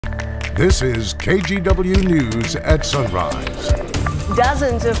This is KGW News at Sunrise.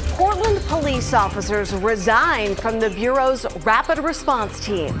 Dozens of Portland police officers resigned from the Bureau's rapid response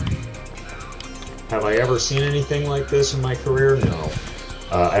team. Have I ever seen anything like this in my career? No.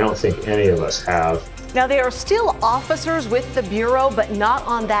 I don't think any of us have. Now, they are still officers with the Bureau, but not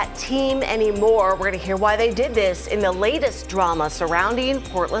on that team anymore. We're going to hear why they did this in the latest drama surrounding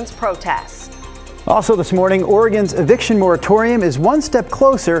Portland's protests. Also this morning, Oregon's eviction moratorium is one step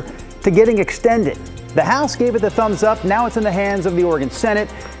closer to getting extended. The House gave it the thumbs up. Now it's in the hands of the Oregon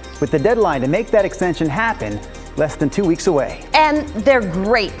Senate, with the deadline to make that extension happen less than 2 weeks away. And they're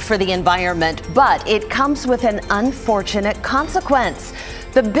great for the environment, but it comes with an unfortunate consequence.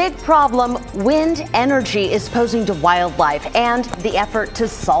 The big problem wind energy is posing to wildlife and the effort to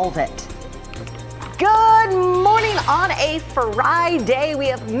solve it. Good morning on a Friday. We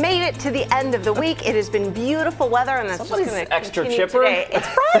have made it to the end of the week. It has been beautiful weather, and it's just going to extra continue chipper. today. It's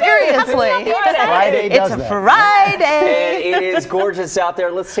Friday. Seriously. Friday does It's a that. Friday. And it is gorgeous out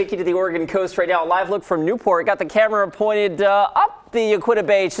there. Let's take you to the Oregon coast right now. A live look from Newport. Got the camera pointed up the Aquidneck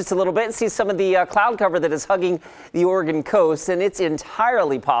Bay just a little bit and see some of the cloud cover that is hugging the Oregon coast. And it's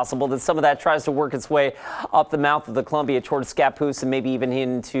entirely possible that some of that tries to work its way up the mouth of the Columbia towards Scappoose and maybe even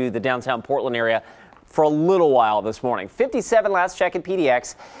into the downtown Portland area for a little while this morning. 57 last check at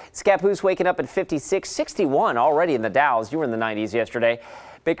PDX. Scappoose waking up at 56, 61 already in the Dows. You were in the 90s yesterday.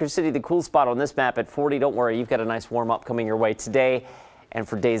 Baker City, the cool spot on this map at 40. Don't worry, you've got a nice warm up coming your way today and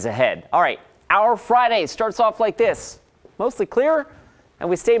for days ahead. All right, our Friday starts off like this. Mostly clear, and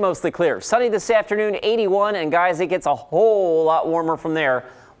we stay mostly clear. Sunny this afternoon, 81, and guys, it gets a whole lot warmer from there.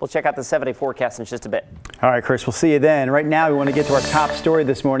 We'll check out the 7-day forecast in just a bit. All right, Chris, we'll see you then. Right now, we want to get to our top story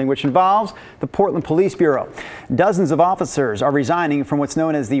this morning, which involves the Portland Police Bureau. Dozens of officers are resigning from what's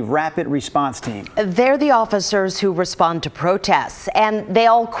known as the Rapid Response Team. They're the officers who respond to protests, and they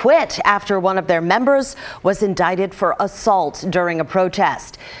all quit after one of their members was indicted for assault during a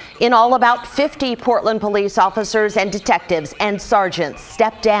protest. In all, about 50 Portland police officers and detectives and sergeants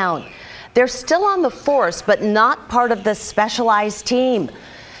stepped down. They're still on the force, but not part of the specialized team.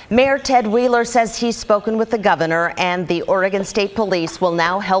 Mayor Ted Wheeler says he's spoken with the governor, and the Oregon State Police will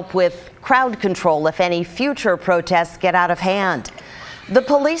now help with crowd control if any future protests get out of hand. The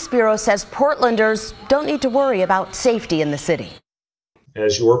Police Bureau says Portlanders don't need to worry about safety in the city.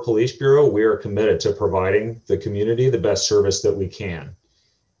 As your police bureau, we are committed to providing the community the best service that we can.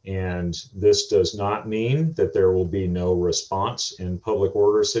 And this does not mean that there will be no response in public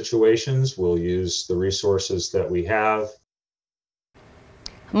order situations. We'll use the resources that we have.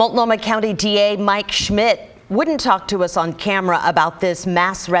 Multnomah County DA Mike Schmidt wouldn't talk to us on camera about this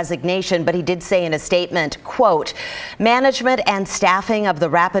mass resignation, but he did say in a statement, quote, management and staffing of the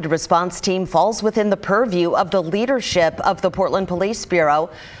rapid response team falls within the purview of the leadership of the Portland Police Bureau.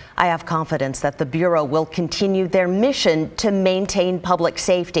 I have confidence that the Bureau will continue their mission to maintain public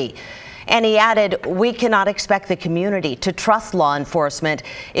safety. And he added, we cannot expect the community to trust law enforcement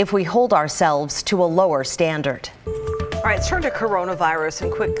if we hold ourselves to a lower standard. All right, let's turn to coronavirus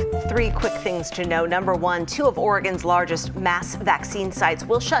and three quick things to know. Number one, 2 of Oregon's largest mass vaccine sites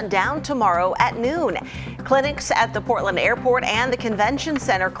will shut down tomorrow at noon. Clinics at the Portland Airport and the Convention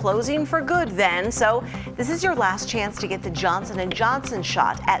Center closing for good then. So this is your last chance to get the Johnson & Johnson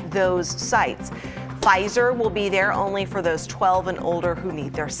shot at those sites. Pfizer will be there only for those 12 and older who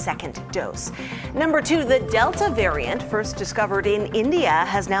need their second dose. Number 2, the Delta variant, first discovered in India,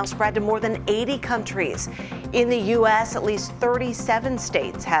 has now spread to more than 80 countries. In the U.S., at least 37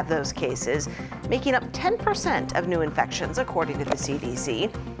 states have those cases, making up 10% of new infections, according to the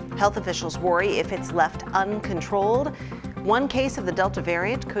CDC. Health officials worry if it's left uncontrolled, one case of the Delta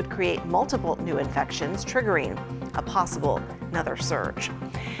variant could create multiple new infections, triggering a possible another surge.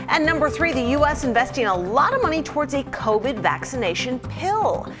 And number 3, the U.S. investing a lot of money towards a COVID vaccination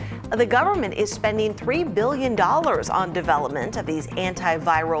pill. The government is spending $3 billion on development of these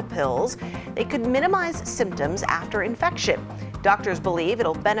antiviral pills. They could minimize symptoms after infection. Doctors believe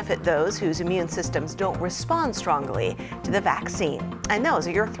it'll benefit those whose immune systems don't respond strongly to the vaccine. And those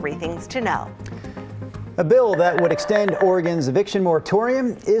are your 3 things to know. A bill that would extend Oregon's eviction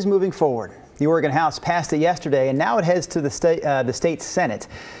moratorium is moving forward. The Oregon House passed it yesterday, and now it heads to the state Senate.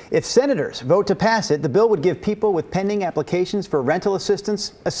 If senators vote to pass it, the bill would give people with pending applications for rental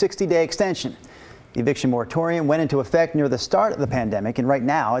assistance a 60-day extension. The eviction moratorium went into effect near the start of the pandemic, and right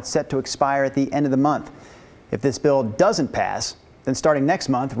now it's set to expire at the end of the month. If this bill doesn't pass, then starting next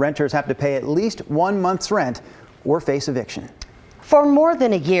month, renters have to pay at least 1 month's rent or face eviction. For more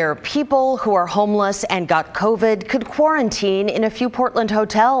than a year, people who are homeless and got COVID could quarantine in a few Portland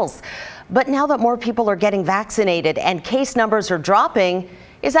hotels. But now that more people are getting vaccinated and case numbers are dropping,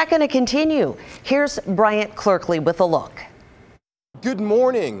 Is that going to continue? Here's Bryant Clerkley with a look. Good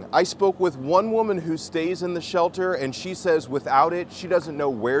morning. I spoke with one woman who stays in the shelter, and she says without it, she doesn't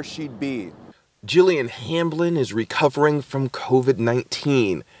know where she'd be. Jillian Hamblin is recovering from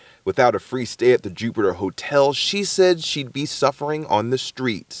COVID-19. Without a free stay at the Jupiter Hotel, she said she'd be suffering on the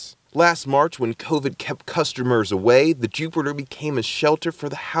streets. Last March, when COVID kept customers away, the Jupiter became a shelter for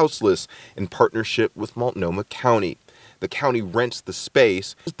the houseless in partnership with Multnomah County. The county rents the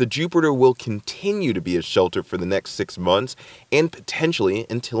space. The Jupiter will continue to be a shelter for the next 6 months and potentially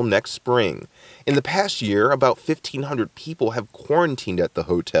until next spring. In the past year, about 1,500 people have quarantined at the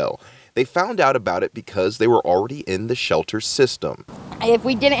hotel. They found out about it because they were already in the shelter system. If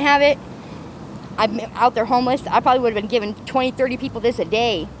we didn't have it, I'm out there homeless, I probably would have been giving 20, 30 people this a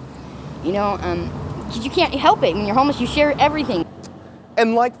day. You know, because you can't help it. When you're homeless, you share everything.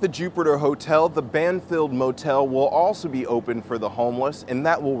 And like the Jupiter Hotel, the Banfield Motel will also be open for the homeless, and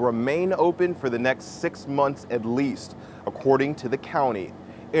that will remain open for the next 6 months at least, according to the county.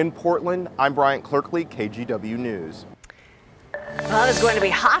 In Portland, I'm Bryant Clerkley, KGW News. Well, it's going to be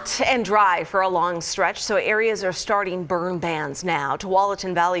hot and dry for a long stretch, so areas are starting burn bans now.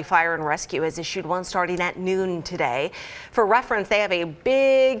 Tualatin Valley Fire and Rescue has issued one starting at noon today. For reference, they have a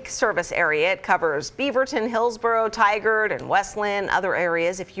big service area. It covers Beaverton, Hillsborough, Tigard, and Westland, other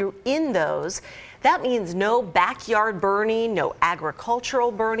areas. If you're in those, that means no backyard burning, no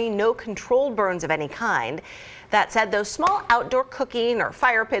agricultural burning, no controlled burns of any kind. That said, those small outdoor cooking or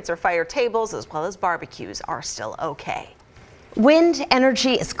fire pits or fire tables, as well as barbecues, are still okay. Wind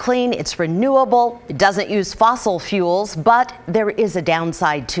energy is clean, it's renewable, it doesn't use fossil fuels, but there is a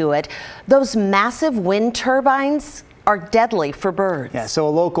downside to it. Those massive wind turbines are deadly for birds. Yeah, so a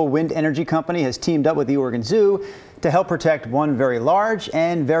local wind energy company has teamed up with the Oregon Zoo to help protect one very large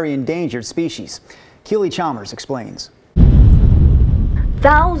and very endangered species. Keely Chalmers explains.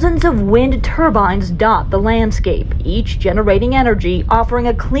 Thousands of wind turbines dot the landscape, each generating energy, offering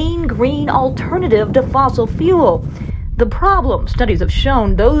a clean, green alternative to fossil fuel. The problem, studies have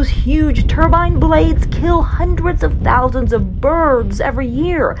shown, those huge turbine blades kill hundreds of thousands of birds every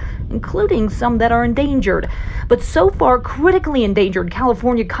year, including some that are endangered. But so far, critically endangered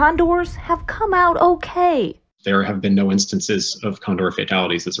California condors have come out okay. There have been no instances of condor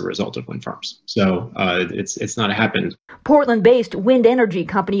fatalities as a result of wind farms. So it's not happened. Portland-based wind energy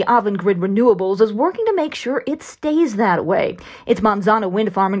company Avangrid Renewables is working to make sure it stays that way. Its Manzana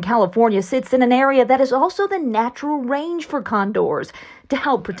wind farm in California sits in an area that is also the natural range for condors. To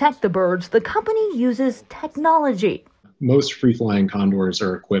help protect the birds, the company uses technology. Most free-flying condors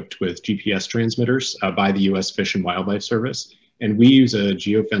are equipped with GPS transmitters by the U.S. Fish and Wildlife Service. And we use a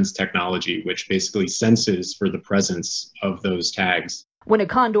geofence technology, which basically senses for the presence of those tags. When a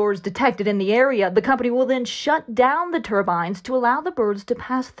condor is detected in the area, the company will then shut down the turbines to allow the birds to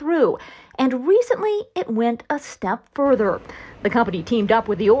pass through. And recently, it went a step further. The company teamed up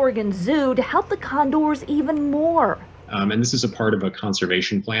with the Oregon Zoo to help the condors even more. And this is a part of a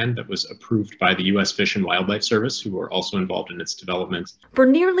conservation plan that was approved by the U.S. Fish and Wildlife Service, who were also involved in its development. For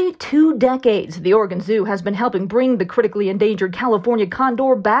nearly 2 decades, the Oregon Zoo has been helping bring the critically endangered California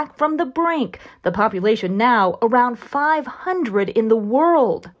condor back from the brink. The population now around 500 in the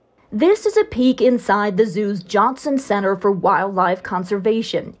world. This is a peek inside the zoo's Johnson Center for Wildlife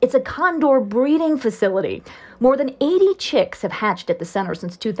Conservation. It's a condor breeding facility. More than 80 chicks have hatched at the center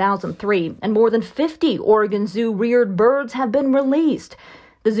since 2003, and more than 50 Oregon Zoo reared birds have been released.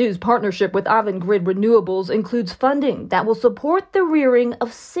 The zoo's partnership with Avangrid Renewables includes funding that will support the rearing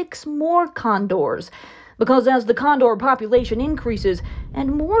of 6 more condors. Because as the condor population increases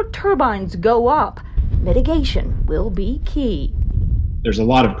and more turbines go up, mitigation will be key. There's a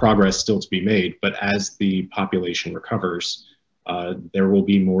lot of progress still to be made, but as the population recovers, there will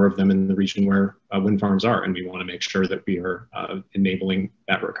be more of them in the region where wind farms are, and we want to make sure that we are enabling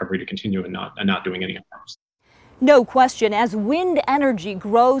that recovery to continue and not doing any harm. No question, as wind energy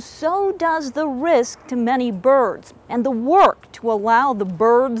grows, so does the risk to many birds. And the work to allow the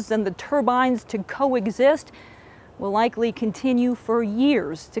birds and the turbines to coexist will likely continue for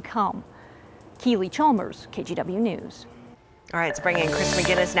years to come. Keely Chalmers, KGW News. All right, let's bring in Chris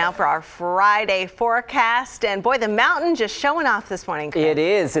McGinnis now for our Friday forecast. And boy, the mountain just showing off this morning, Chris. It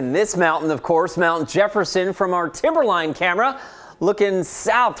is, and this mountain, of course, Mount Jefferson from our Timberline camera, looking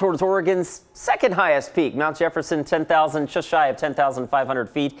south towards Oregon's second highest peak. Mount Jefferson, 10,000, just shy of 10,500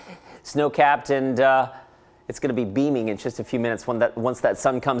 feet, snow-capped, and it's going to be beaming in just a few minutes once that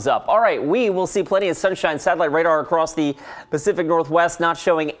sun comes up. All right, we will see plenty of sunshine. Satellite radar across the Pacific Northwest not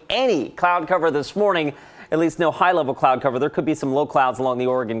showing any cloud cover this morning. At least no high-level cloud cover. There could be some low clouds along the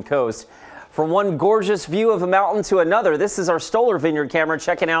Oregon coast. From one gorgeous view of a mountain to another, this is our Stoller Vineyard camera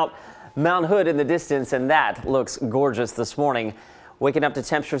checking out Mount Hood in the distance, and that looks gorgeous this morning. Waking up to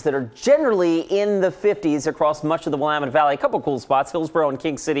temperatures that are generally in the 50s across much of the Willamette Valley. A couple cool spots, Hillsborough and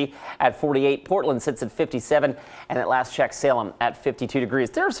King City at 48. Portland sits at 57, and at last check, Salem at 52 degrees.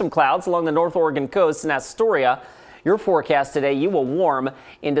 There are some clouds along the North Oregon coast in Astoria. Your forecast today, you will warm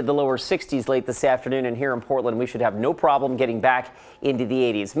into the lower 60s late this afternoon, and here in Portland, we should have no problem getting back into the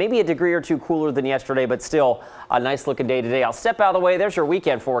 80s. Maybe a degree or two cooler than yesterday, but still a nice looking day today. I'll step out of the way. There's your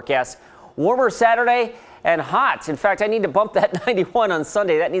weekend forecast. Warmer Saturday and hot. In fact, I need to bump that 91 on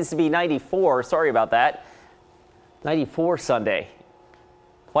Sunday. That needs to be 94. Sorry about that. 94 Sunday.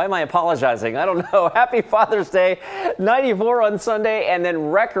 Why am I apologizing? I don't know. Happy Father's Day. 94 on Sunday, and then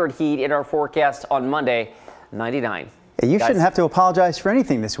record heat in our forecast on Monday. 99. You shouldn't have to apologize for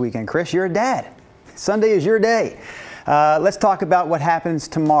anything this weekend, Chris. You're a dad. Sunday is your day. Let's talk about what happens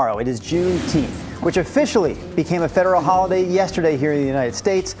tomorrow. It is Juneteenth, which officially became a federal holiday yesterday here in the United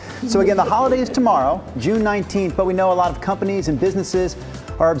States. So again, the holiday is tomorrow, June 19th, but we know a lot of companies and businesses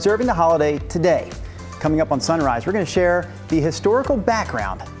are observing the holiday today. Coming up on Sunrise, we're going to share the historical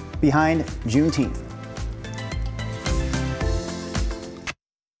background behind Juneteenth.